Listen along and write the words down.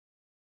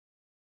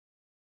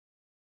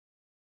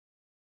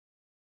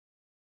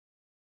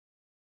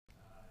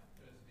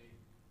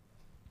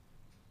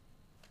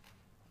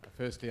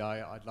Firstly,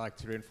 I'd like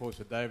to reinforce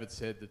what David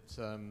said, that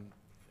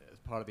as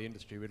part of the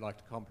industry, we'd like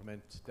to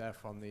compliment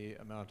DAF on the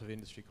amount of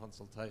industry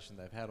consultation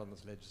they've had on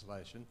this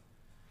legislation.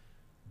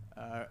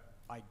 I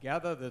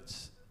gather that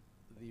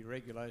the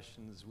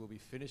regulations will be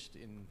finished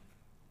in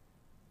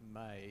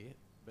May,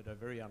 but are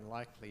very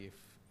unlikely,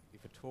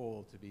 if at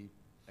all, to be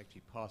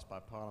actually passed by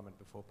Parliament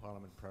before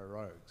Parliament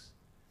prorogues.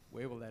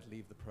 Where will that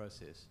leave the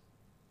process?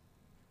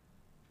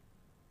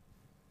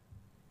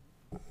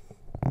 I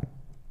think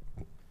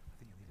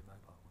you need a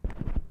mobile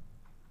one.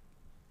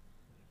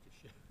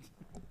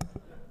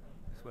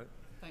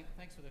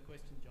 Thanks for the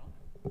question, John.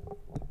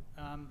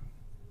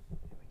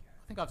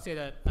 I think I've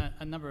said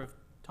a number of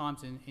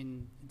times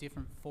in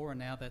different fora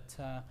now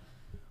that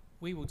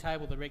we will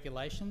table the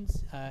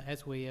regulations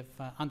as we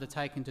have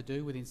undertaken to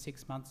do within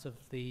 6 months of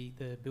the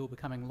bill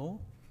becoming law.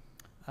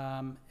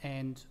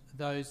 And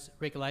those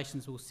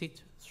regulations will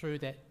sit through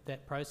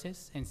that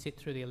process and sit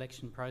through the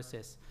election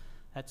process.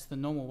 That's the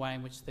normal way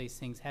in which these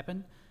things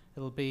happen.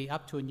 It'll be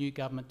up to a new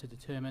government to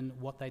determine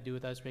what they do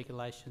with those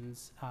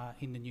regulations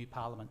in the new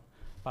parliament.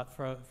 But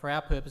for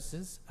our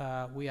purposes,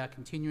 we are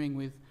continuing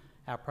with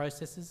our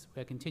processes,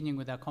 we are continuing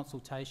with our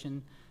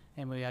consultation,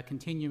 and we are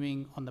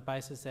continuing on the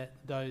basis that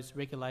those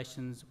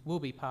regulations will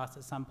be passed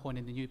at some point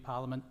in the new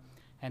parliament,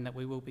 and that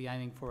we will be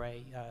aiming for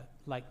a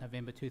late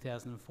November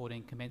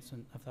 2014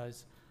 commencement of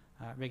those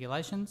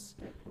regulations.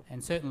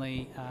 And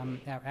certainly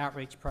our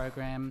outreach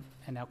program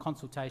and our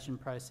consultation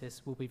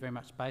process will be very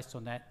much based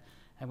on that,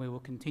 and we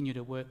will continue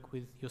to work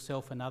with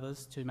yourself and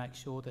others to make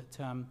sure that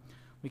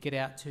we get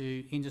out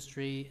to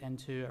industry and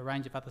to a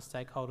range of other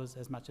stakeholders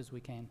as much as we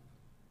can.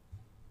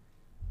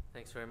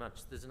 Thanks very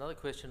much. There's another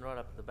question right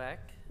up at the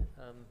back.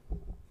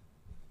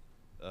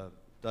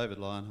 David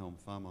Lionhelm,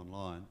 Farm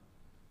Online.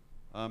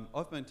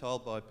 I've been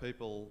told by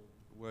people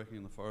working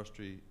in the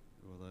forestry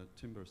or the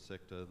timber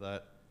sector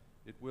that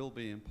it will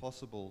be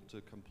impossible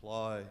to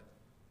comply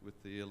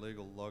with the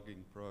Illegal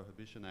Logging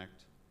Prohibition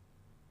Act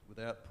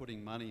without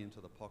putting money into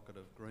the pocket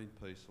of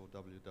Greenpeace or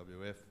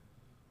WWF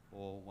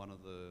or one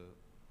of the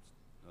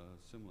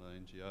similar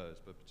NGOs,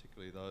 but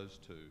particularly those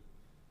two.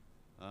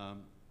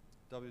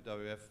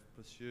 WWF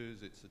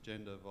pursues its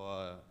agenda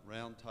via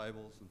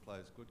roundtables and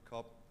plays good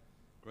cop.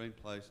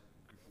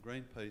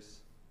 Greenpeace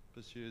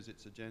pursues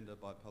its agenda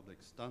by public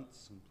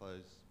stunts and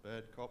plays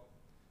bad cop.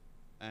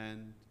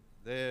 And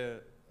their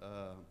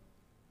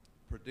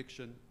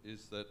prediction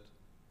is that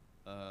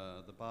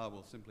the bar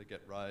will simply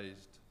get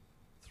raised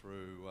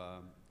through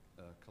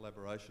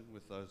collaboration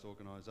with those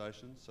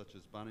organisations, such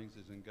as Bunnings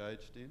is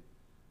engaged in.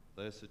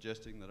 They're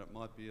suggesting that it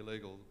might be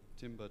illegal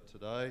timber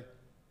today,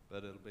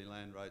 but it'll be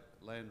land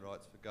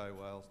rights for gay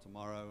whales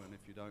tomorrow, and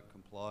if you don't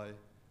comply,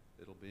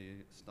 it'll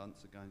be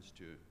stunts against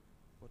you.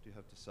 What do you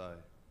have to say?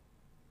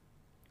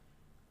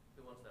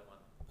 Who wants that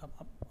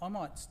one? I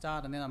might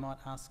start, and then I might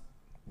ask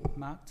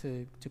Mark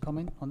to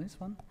comment on this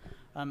one.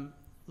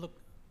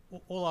 Look,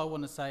 all I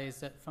want to say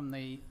is that from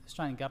the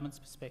Australian government's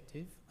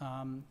perspective,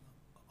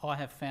 I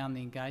have found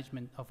the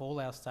engagement of all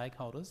our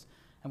stakeholders,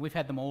 and we've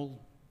had them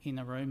all in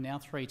the room now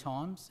 3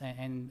 times,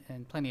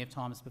 and plenty of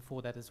times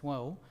before that as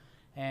well.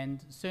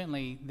 And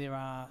certainly there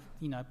are,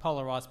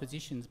 polarised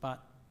positions,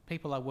 but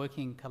people are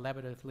working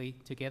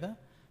collaboratively together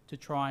to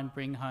try and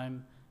bring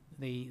home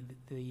the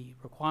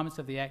requirements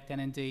of the Act, and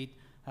indeed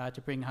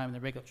to bring home the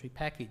regulatory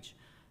package.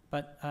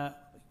 But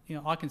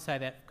I can say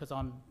that because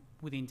I'm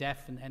within DAF,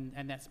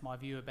 and that's my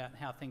view about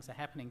how things are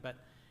happening. But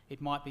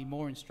it might be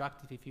more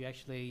instructive if you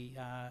actually,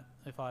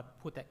 if I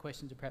put that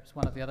question to perhaps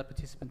one of the other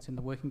participants in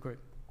the working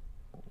group.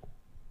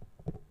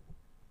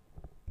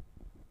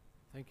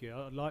 Thank you.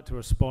 I'd like to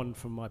respond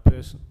from my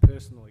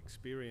personal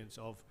experience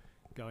of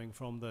going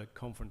from the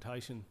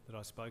confrontation that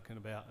I've spoken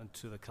about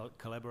into the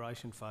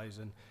collaboration phase.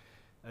 And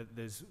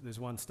there's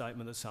one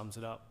statement that sums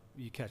it up: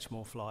 you catch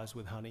more flies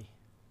with honey.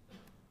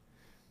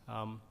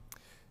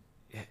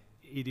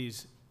 It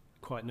is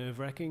quite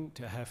nerve-wracking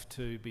to have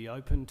to be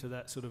open to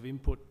that sort of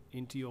input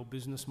into your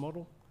business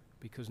model,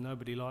 because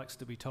nobody likes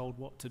to be told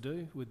what to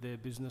do with their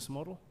business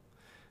model.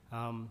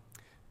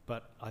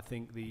 But I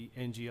think the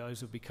NGOs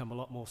have become a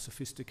lot more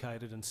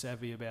sophisticated and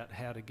savvy about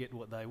how to get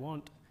what they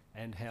want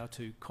and how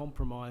to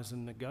compromise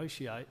and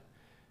negotiate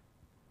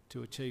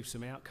to achieve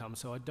some outcomes.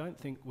 So I don't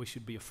think we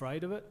should be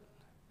afraid of it.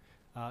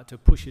 To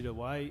push it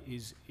away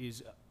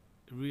is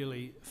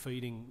really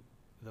feeding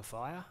the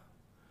fire,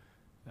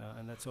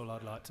 and that's all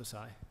I'd like to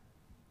say.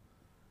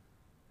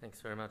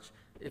 Thanks very much.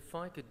 If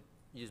I could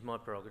use my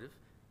prerogative,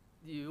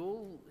 you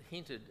all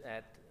hinted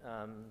at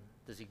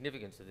the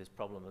significance of this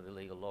problem of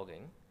illegal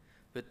logging,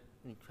 but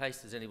in case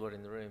there's anybody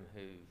in the room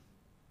who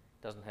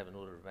doesn't have an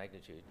order of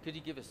magnitude, could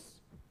you give us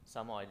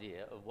some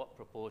idea of what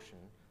proportion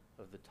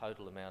of the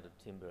total amount of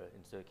timber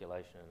in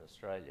circulation in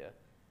Australia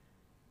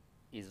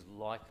is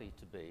likely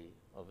to be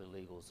of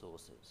illegal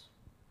sources?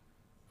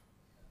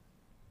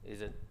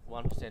 Is it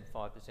 1%, 5%,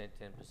 10%?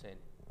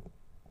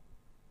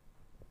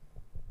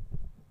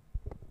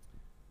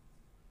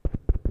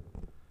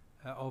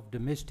 Of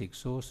domestic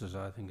sources,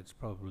 I think it's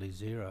probably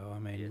zero. I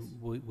mean,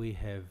 yes. we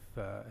have,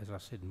 as I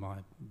said in my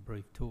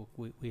brief talk,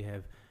 we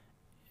have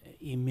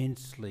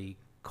immensely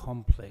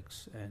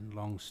complex and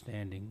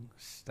long-standing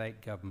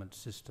state government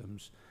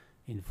systems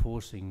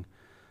enforcing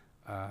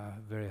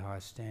very high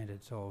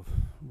standards of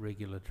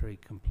regulatory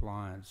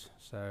compliance.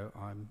 So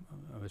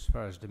as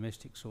far as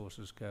domestic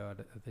sources go,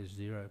 there's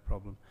zero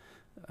problem.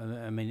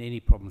 I mean, any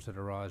problems that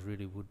arise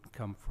really would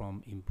come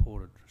from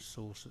imported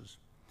sources.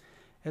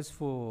 As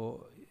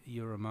for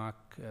your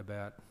remark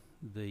about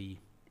the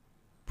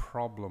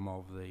problem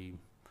of the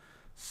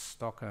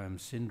Stockholm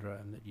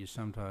syndrome that you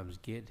sometimes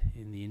get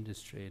in the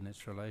industry and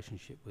its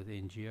relationship with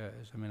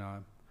NGOs, I mean,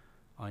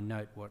 I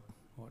note what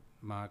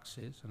Mark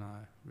says and I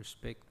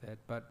respect that,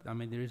 but I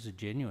mean, there is a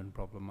genuine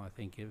problem, I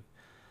think,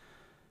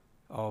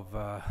 of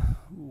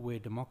where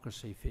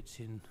democracy fits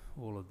in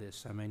all of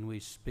this. I mean, we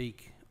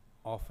speak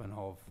often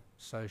of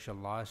social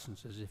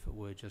license as if it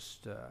were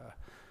just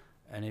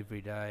an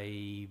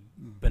everyday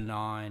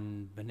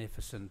benign,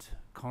 beneficent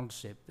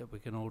concept that we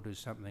can all do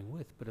something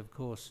with, but of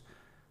course,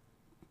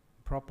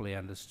 properly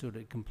understood,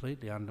 it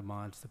completely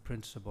undermines the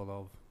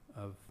principle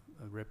of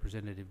a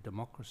representative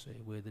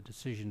democracy, where the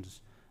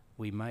decisions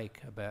we make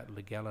about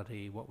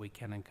legality, what we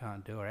can and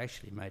can't do, are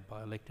actually made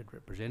by elected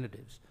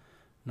representatives,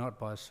 not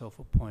by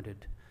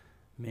self-appointed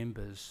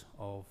members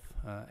of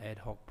ad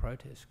hoc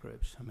protest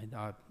groups. I mean,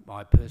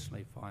 I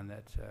personally find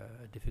that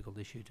a difficult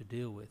issue to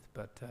deal with,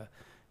 but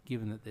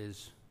given that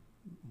there's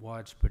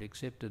widespread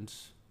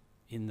acceptance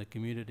in the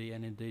community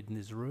and indeed in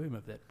this room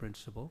of that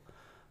principle,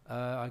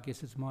 I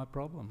guess it's my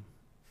problem.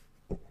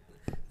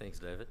 Thanks,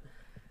 David.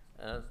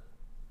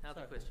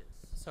 Other questions?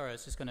 Sorry, I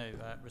was just going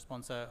to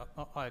respond. So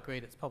I agree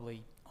that it's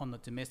probably on the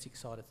domestic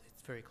side,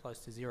 it's very close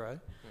to zero.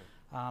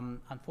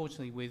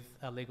 Unfortunately, with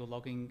illegal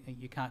logging,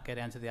 you can't go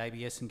down to the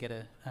ABS and get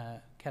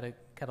a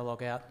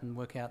catalogue out and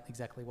work out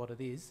exactly what it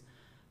is.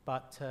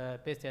 But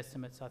best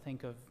estimates, I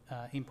think, of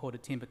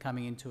imported timber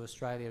coming into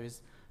Australia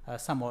is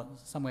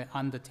somewhere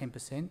under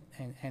 10%,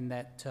 and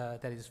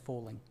that is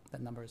falling.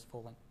 That number is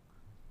falling.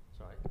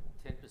 Sorry,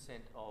 10%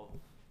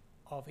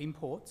 of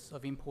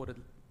imported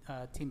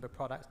timber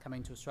products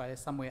coming to Australia,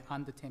 somewhere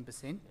under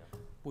 10%,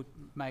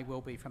 may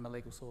well be from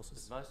illegal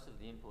sources. But most of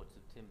the imports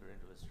of timber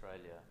into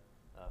Australia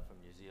are from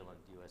New Zealand,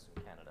 US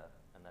and Canada,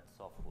 and that's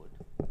softwood,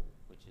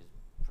 which is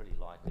pretty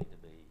likely to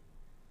be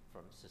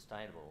from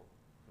sustainable,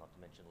 not to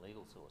mention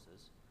legal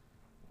sources.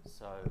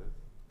 So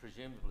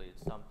presumably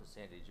it's some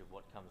percentage of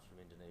what comes from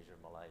Indonesia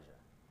and Malaysia.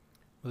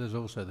 Well, there's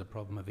also the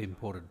problem of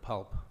imported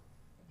pulp.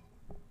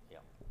 Yeah,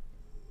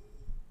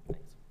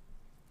 thanks.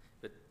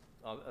 But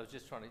I was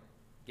just trying to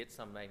get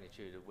some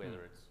magnitude of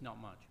whether it's... Not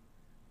much.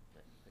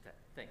 Okay,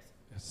 thanks.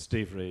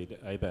 Steve Reed,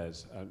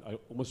 ABARES. I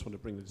almost want to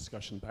bring the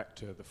discussion back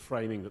to the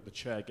framing that the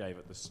chair gave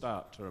at the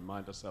start to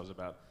remind ourselves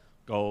about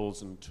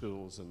goals and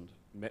tools and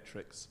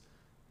metrics.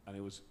 And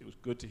it was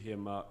good to hear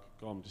Mark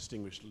Gom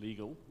distinguish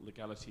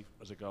legality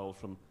as a goal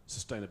from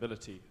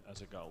sustainability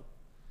as a goal.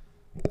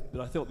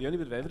 But I thought the only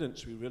bit of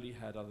evidence we really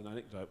had, other than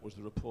anecdote, was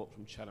the report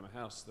from Chatham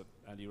House that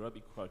Andy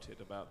Roby quoted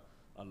about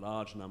a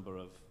large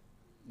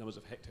numbers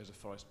of hectares of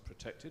forest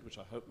protected, which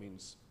I hope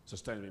means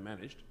sustainably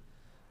managed,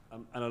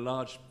 and a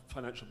large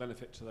financial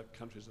benefit to the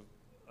countries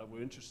that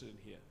we're interested in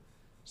here.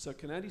 So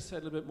can Andy say a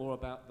little bit more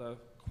about the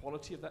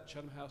quality of that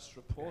Chatham House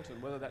report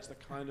and whether that's the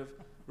kind of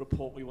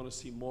report we want to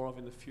see more of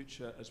in the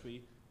future as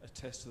we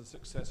attest to the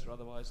success or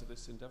otherwise of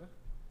this endeavour?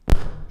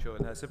 Sure,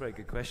 no, that's a very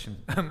good question.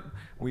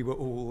 We were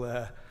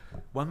all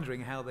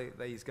wondering how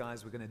these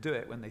guys were going to do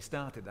it when they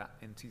started that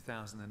in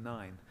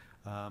 2009,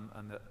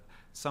 and that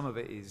some of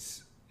it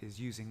is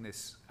using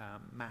this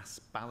mass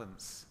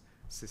balance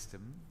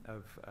system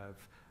of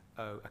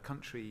a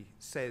country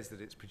says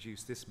that it's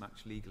produced this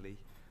much legally,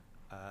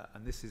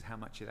 and this is how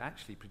much it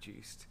actually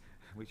produced,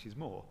 which is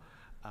more.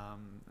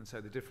 And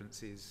so the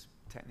difference is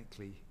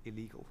technically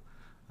illegal.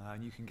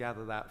 And you can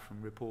gather that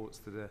from reports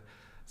that are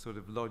sort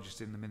of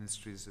lodged in the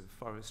ministries of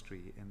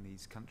forestry in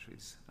these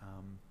countries.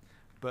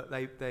 But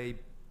they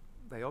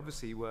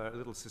obviously were a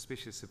little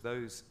suspicious of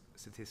those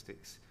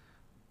statistics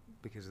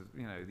because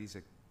these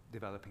are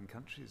developing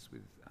countries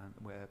with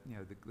where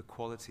the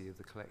quality of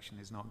the collection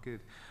is not good,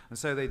 and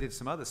so they did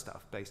some other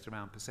stuff based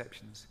around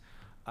perceptions.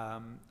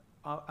 Am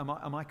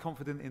I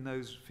confident in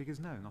those figures?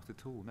 No, not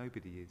at all.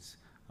 Nobody is.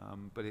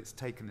 But it's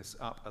taken us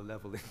up a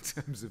level in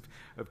terms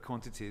of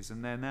quantities,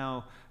 and they're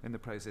now in the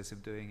process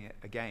of doing it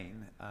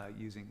again,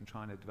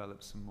 trying to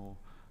develop some more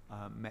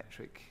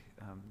metric,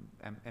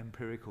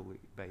 empirical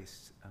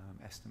based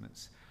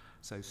estimates.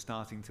 So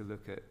starting to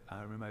look at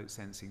remote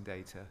sensing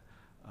data.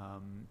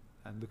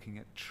 And looking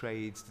at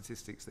trade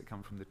statistics that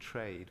come from the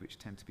trade, which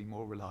tend to be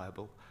more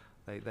reliable.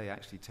 They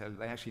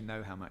actually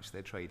know how much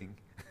they're trading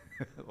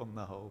on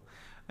the whole.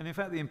 And in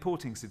fact, the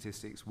importing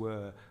statistics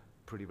were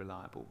pretty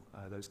reliable.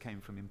 Those came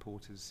from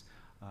importers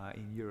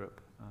in Europe.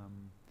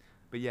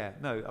 But yeah,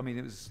 no, I mean,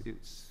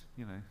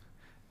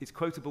 it's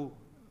quotable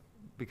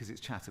because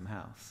it's Chatham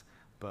House,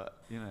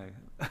 but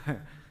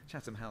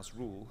Chatham House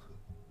rule,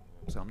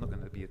 so I'm not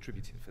going to be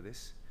attributed for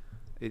this.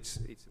 It's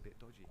a bit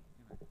dodgy.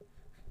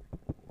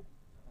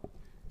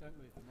 Don't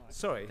move the mic.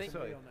 Sorry Think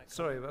about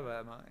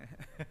that, Mark.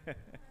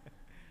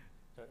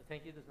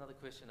 Thank you. There's another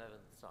question over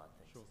the side.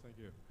 Thanks. Sure, thank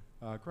you.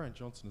 Grant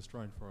Johnson,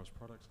 Australian Forest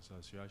Products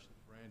Association,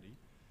 for Andy.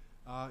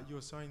 You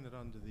were saying that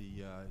under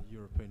the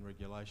European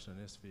regulation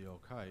and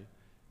SVLK,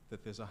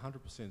 that there's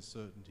 100%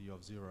 certainty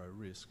of zero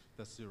risk.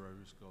 That's zero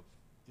risk of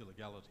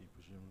illegality,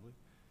 presumably.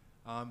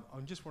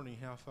 I'm just wondering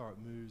how far it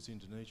moves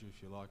Indonesia,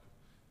 if you like,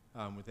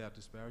 without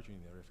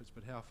disparaging their efforts,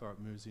 but how far it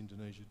moves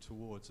Indonesia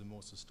towards a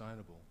more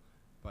sustainable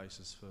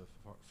basis for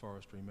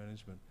forestry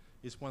management.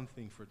 It's one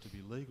thing for it to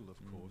be legal, of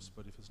course,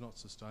 but if it's not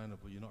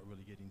sustainable, you're not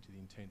really getting to the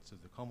intents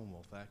of the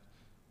Commonwealth Act,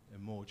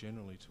 and more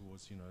generally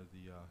towards, you know,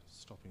 the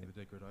stopping the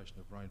degradation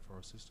of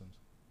rainforest systems.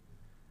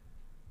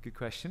 Good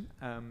question,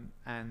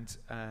 and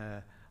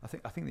I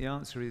think the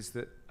answer is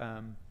that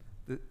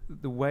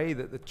the way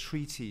that the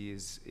treaty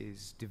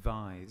is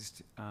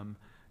devised,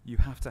 you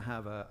have to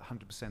have a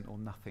 100% or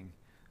nothing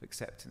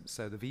acceptance.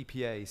 So the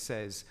VPA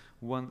says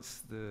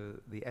once the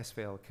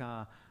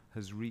SVLK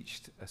has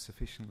reached a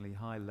sufficiently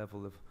high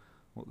level of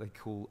what they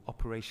call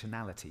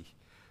operationality,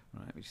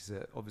 right, which is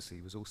obviously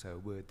was also a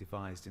word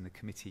devised in a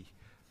committee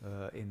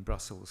in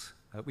Brussels,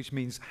 which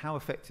means how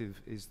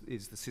effective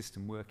is the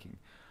system working.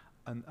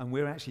 And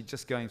we're actually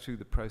just going through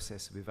the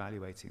process of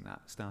evaluating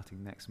that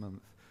starting next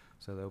month.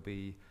 So there'll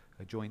be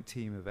a joint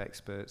team of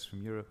experts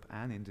from Europe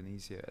and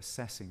Indonesia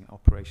assessing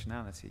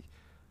operationality.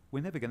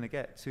 We're never going to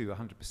get to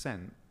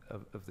 100%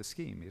 of the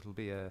scheme. It'll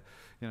be a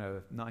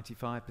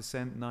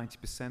 95%,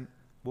 90%.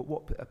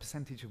 What a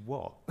percentage of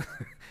what?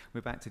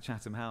 We're back to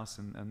Chatham House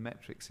and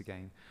metrics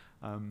again.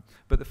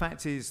 But the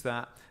fact is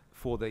that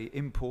for the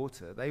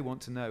importer, they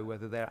want to know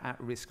whether they're at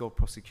risk of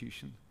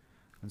prosecution.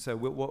 And so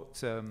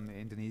what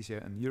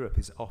Indonesia and Europe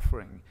is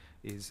offering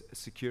is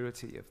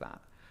security of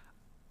that.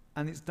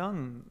 And it's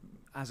done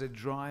as a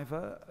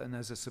driver and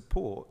as a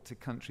support to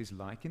countries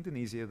like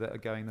Indonesia that are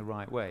going the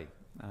right way.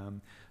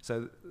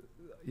 So,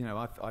 you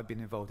know, I've been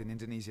involved in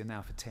Indonesia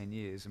now for 10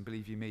 years, and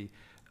believe you me,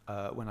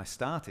 when I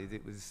started,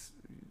 it was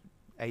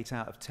 8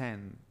 out of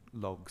 10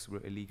 logs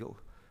were illegal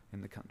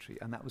in the country,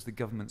 and that was the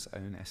government's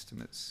own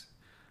estimates.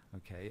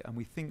 Okay, and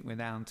we think we're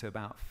down to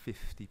about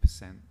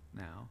 50%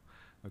 now.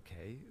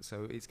 Okay,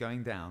 so it's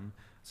going down.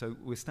 So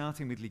we're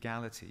starting with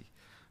legality.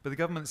 But the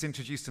government's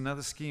introduced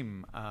another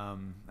scheme,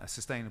 a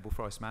sustainable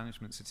forest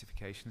management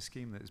certification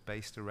scheme that is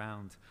based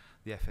around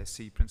the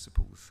FSC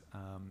principles.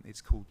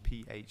 It's called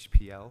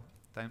PHPL.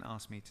 Don't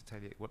ask me to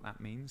tell you what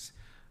that means,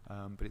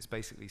 but it's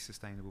basically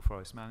sustainable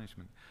forest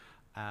management.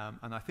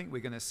 And I think we're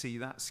going to see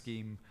that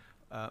scheme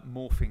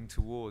morphing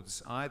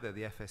towards either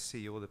the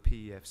FSC or the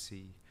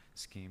PEFC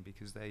scheme,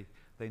 because they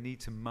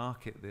need to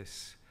market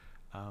this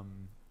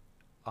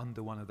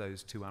under one of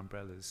those two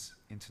umbrellas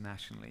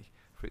internationally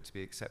for it to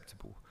be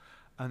acceptable.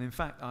 And in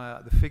fact,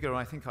 the figure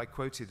I think I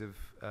quoted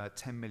of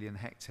 10 million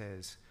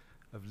hectares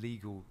of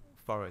legal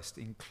forest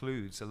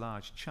includes a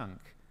large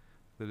chunk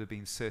that have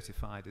been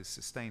certified as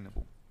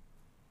sustainable.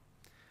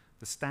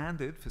 The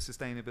standard for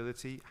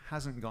sustainability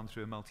hasn't gone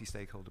through a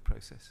multi-stakeholder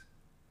process.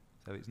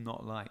 So it's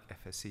not like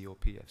FSC or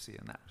PFC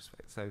in that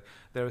respect. So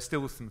there are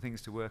still some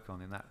things to work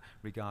on in that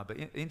regard. But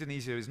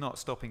Indonesia is not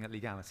stopping at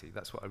legality.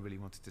 That's what I really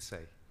wanted to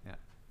say. Yeah.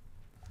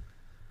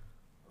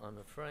 I'm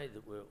afraid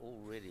that we're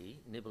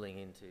already nibbling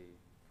into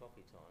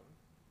coffee time.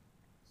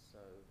 So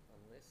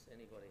unless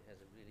anybody has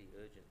a really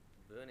urgent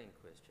burning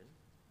question,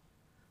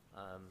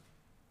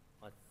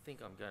 I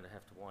think I'm going to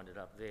have to wind it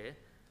up there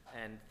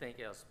and thank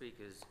our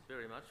speakers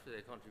very much for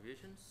their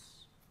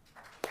contributions.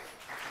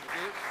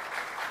 Thank you.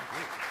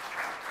 Thank you.